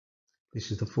This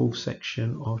is the full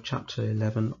section of chapter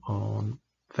 11 on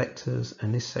vectors,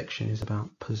 and this section is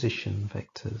about position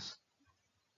vectors.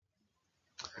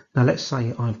 Now let's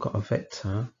say I've got a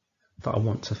vector that I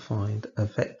want to find, a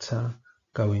vector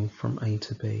going from A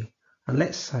to B. And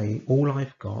let's say all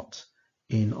I've got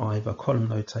in either column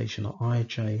notation or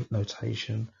IJ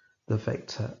notation, the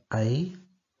vector A.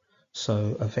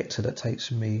 So a vector that takes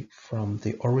me from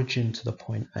the origin to the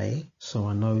point A. So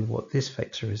I know what this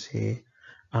vector is here.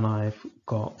 And I've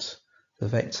got the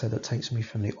vector that takes me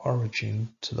from the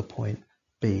origin to the point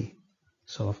B.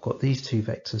 So I've got these two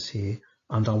vectors here,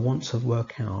 and I want to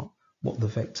work out what the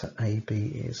vector AB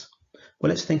is.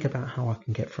 Well, let's think about how I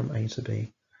can get from A to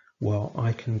B. Well,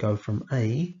 I can go from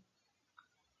A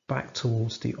back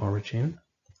towards the origin.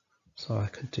 So I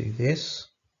could do this,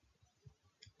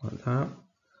 like that.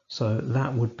 So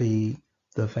that would be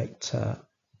the vector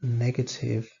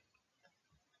negative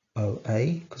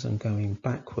OA, because I'm going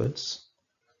backwards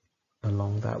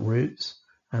along that route.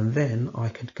 And then I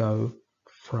could go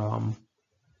from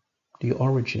the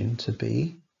origin to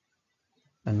B,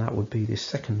 and that would be this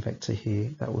second vector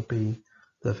here. That would be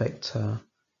the vector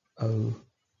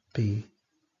OB.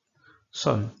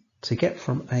 So to get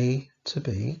from A to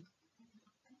B,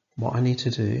 what I need to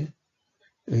do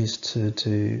is to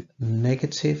do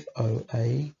negative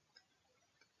OA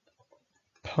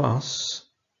plus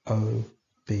OB.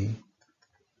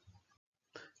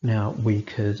 Now we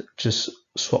could just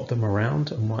swap them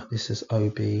around and write this as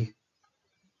OB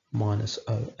minus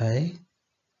OA.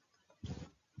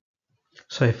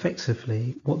 So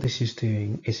effectively what this is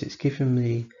doing is it's giving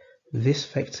me this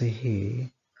vector here,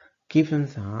 given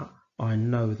that I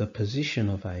know the position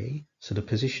of A. So the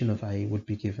position of A would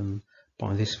be given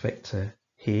by this vector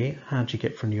here. How do you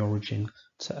get from the origin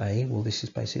to A? Well, this is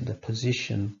basically the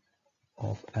position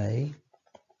of A,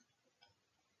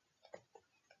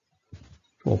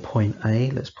 or point A.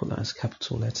 Let's put that as a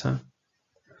capital letter.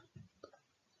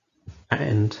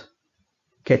 And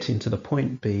getting to the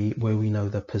point B where we know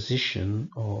the position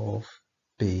of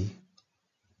B.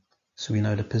 So we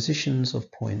know the positions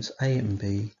of points A and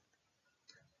B.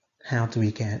 How do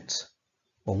we get,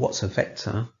 or what's a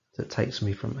vector that takes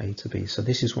me from A to B? So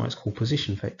this is why it's called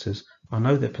position vectors. I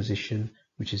know their position,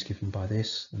 which is given by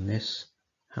this and this.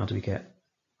 How do we get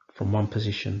from one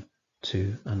position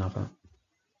to another?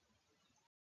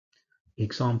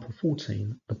 Example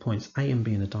 14, the points A and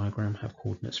B in the diagram have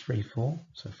coordinates 3, 4,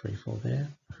 so 3, 4 there,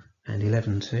 and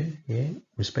 11, 2 here,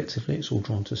 respectively. It's all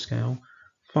drawn to scale.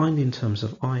 Find in terms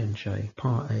of I and J,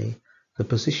 part A, the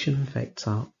position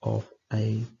vector of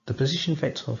A. The position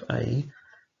vector of A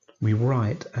we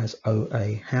write as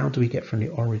OA. How do we get from the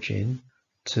origin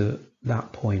to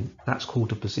that point? That's called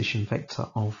the position vector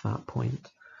of that point.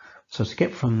 So to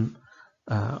get from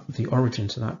the origin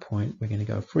to that point, we're going to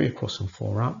go 3 across and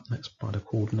 4 up. That's by the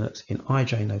coordinates. In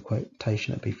IJ, no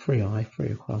quotation, it'd be 3I,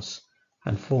 3 across,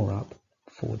 and 4 up,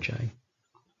 4J.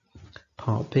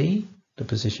 Part B, the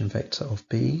position vector of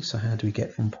B. So how do we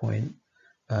get from point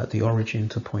the origin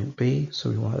to point B? So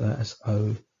we write that as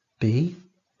OB.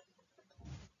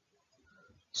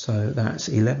 So that's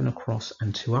 11 across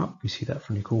and 2 up. We see that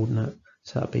from the coordinate.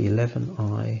 So that'd be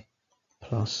 11I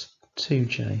plus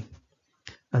 2J.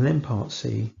 And then part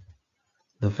C,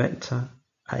 the vector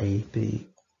AB.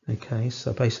 Okay,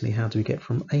 so basically how do we get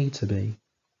from A to B?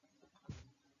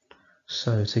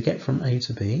 So to get from A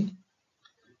to B,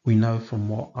 we know from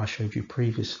what I showed you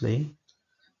previously,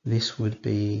 this would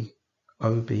be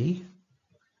OB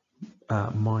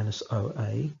minus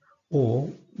OA,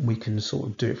 or we can sort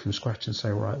of do it from scratch and say,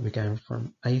 right, we're going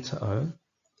from A to O.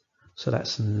 So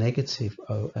that's negative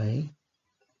OA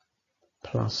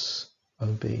plus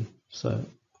OB. So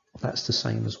that's the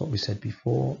same as what we said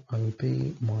before, OB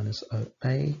minus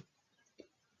OA.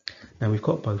 Now we've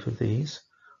got both of these.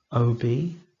 OB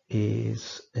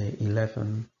is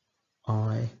 11I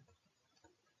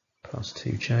plus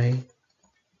 2J.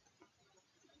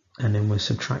 And then we're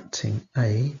subtracting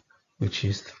A, which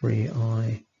is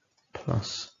 3I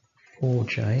plus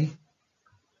 4J.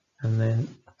 And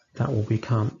then that will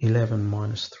become 11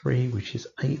 minus 3, which is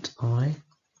 8I.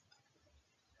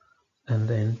 And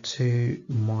then 2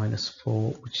 minus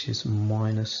 4, which is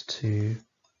minus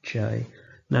 2J.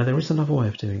 Now there is another way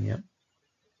of doing it.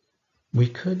 We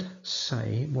could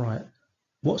say, right,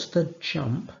 what's the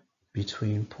jump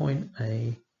between point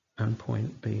A and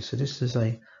point B? So this is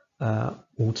a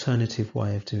alternative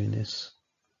way of doing this.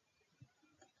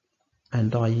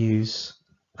 And I use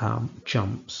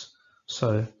jumps.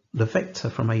 So the vector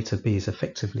from A to B is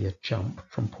effectively a jump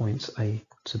from points A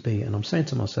to B. And I'm saying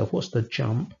to myself, what's the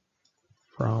jump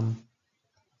from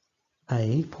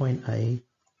point A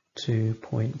to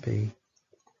point B?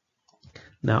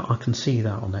 Now I can see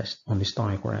that on this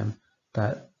diagram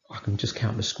that I can just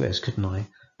count the squares, couldn't I?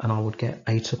 And I would get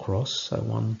 8 across, so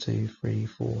 1, 2, 3,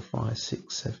 4, 5,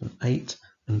 6, 7, 8,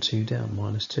 and 2 down,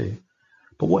 minus 2.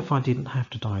 But what if I didn't have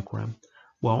the diagram?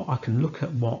 Well, I can look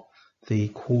at what the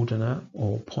coordinate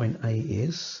or point A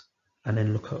is, and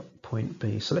then look at point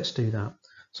B. So let's do that.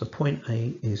 So point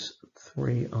A is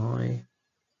 3i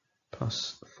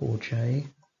plus 4j,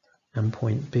 and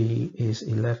point B is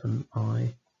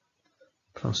 11i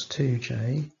plus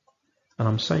 2j. And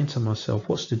I'm saying to myself,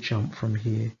 what's the jump from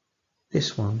here?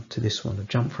 This one to this one, the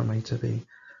jump from A to B.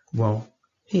 Well,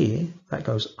 here, that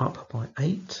goes up by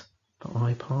 8, the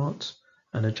I part,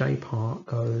 and the j part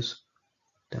goes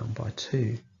down by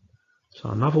 2. So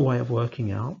another way of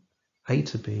working out A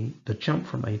to B, the jump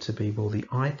from A to B, well, the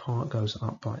I part goes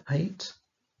up by 8,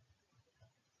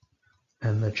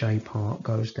 and the j part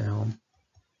goes down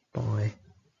by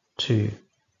 2.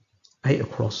 8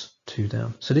 across, 2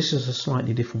 down. So this is a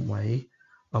slightly different way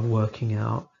of working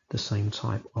out the same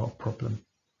type of problem.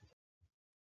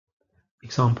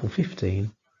 Example 15,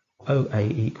 OA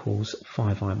equals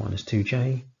 5i minus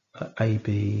 2j,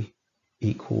 AB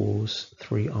equals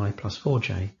 3i plus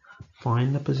 4j.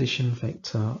 Find the position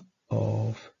vector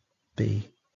of B.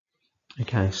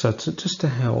 Okay, so just to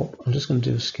help, I'm just going to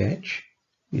do a sketch.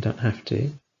 You don't have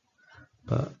to,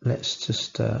 but let's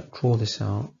just draw this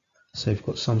out so we've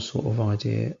got some sort of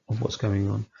idea of what's going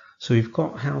on. So we've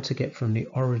got how to get from the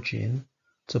origin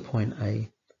to point A,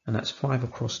 and that's 5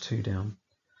 across, 2 down.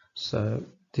 So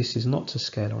this is not to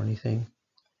scale or anything.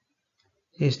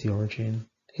 Here's the origin,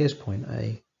 here's point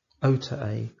A. O to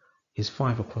A is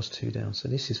 5 across, 2 down. So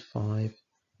this is 5,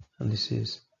 and this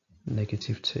is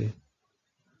negative 2.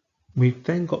 We've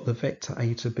then got the vector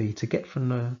A to B. To get from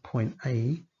the point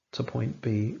A to point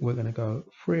B, we're going to go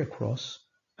 3 across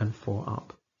and 4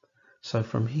 up. So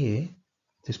from here,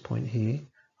 this point here,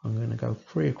 I'm going to go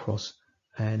 3 across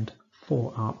and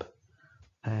 4 up,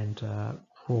 and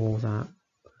draw that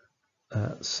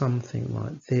something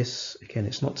like this. Again,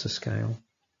 it's not to scale.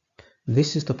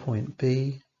 This is the point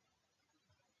B,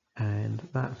 and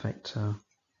that vector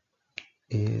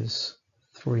is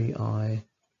 3i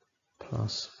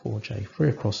plus 4j, 3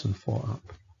 across and 4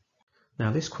 up.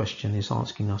 Now this question is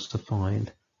asking us to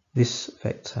find this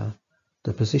vector,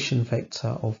 the position vector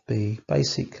of B,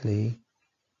 basically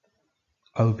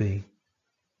OB.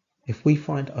 If we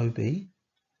find OB,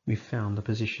 we've found the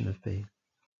position of B.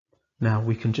 Now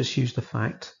we can just use the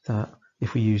fact that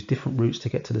if we use different routes to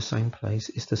get to the same place,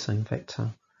 it's the same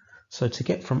vector. So to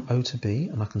get from O to B,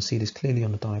 and I can see this clearly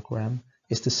on the diagram,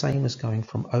 it's the same as going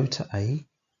from O to A,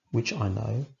 which I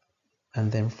know,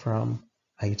 and then from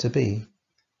A to B,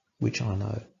 which I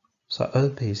know. So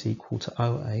OB is equal to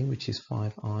OA, which is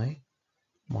 5i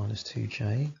minus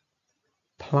 2j,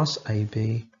 plus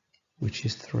AB, which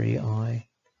is 3i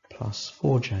plus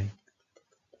 4j.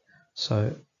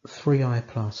 So 3i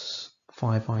plus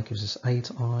 5i gives us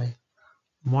 8i,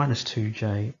 minus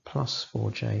 2j plus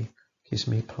 4j gives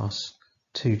me plus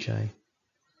 2j.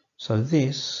 So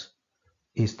this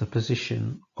is the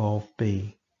position of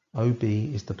B. OB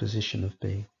is the position of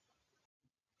B.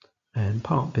 And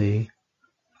part B,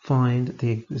 find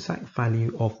the exact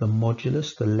value of the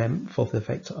modulus, the length of the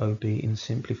vector OB in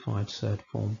simplified third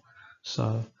form.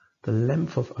 So the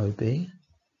length of OB, the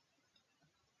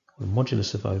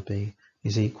modulus of OB,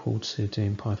 is equal to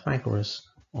doing Pythagoras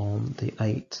on the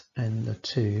 8 and the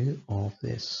 2 of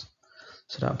this.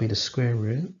 So that would be the square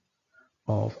root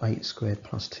of 8 squared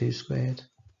plus 2 squared.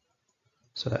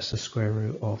 So that's the square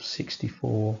root of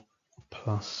 64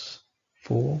 plus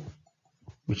 4,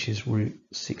 which is root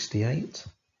 68.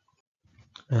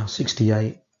 Now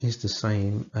 68 is the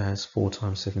same as 4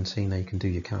 times 17. Now you can do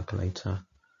your calculator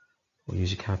or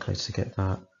use your calculator to get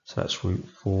that. So that's root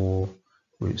 4,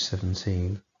 root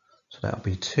 17. So that will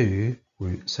be 2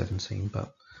 root 17,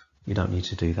 but you don't need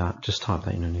to do that. Just type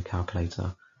that in on your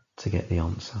calculator to get the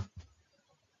answer.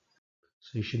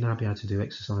 So you should now be able to do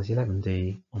exercise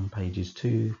 11D on pages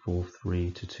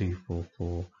 243 to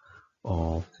 244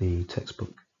 of the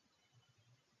textbook.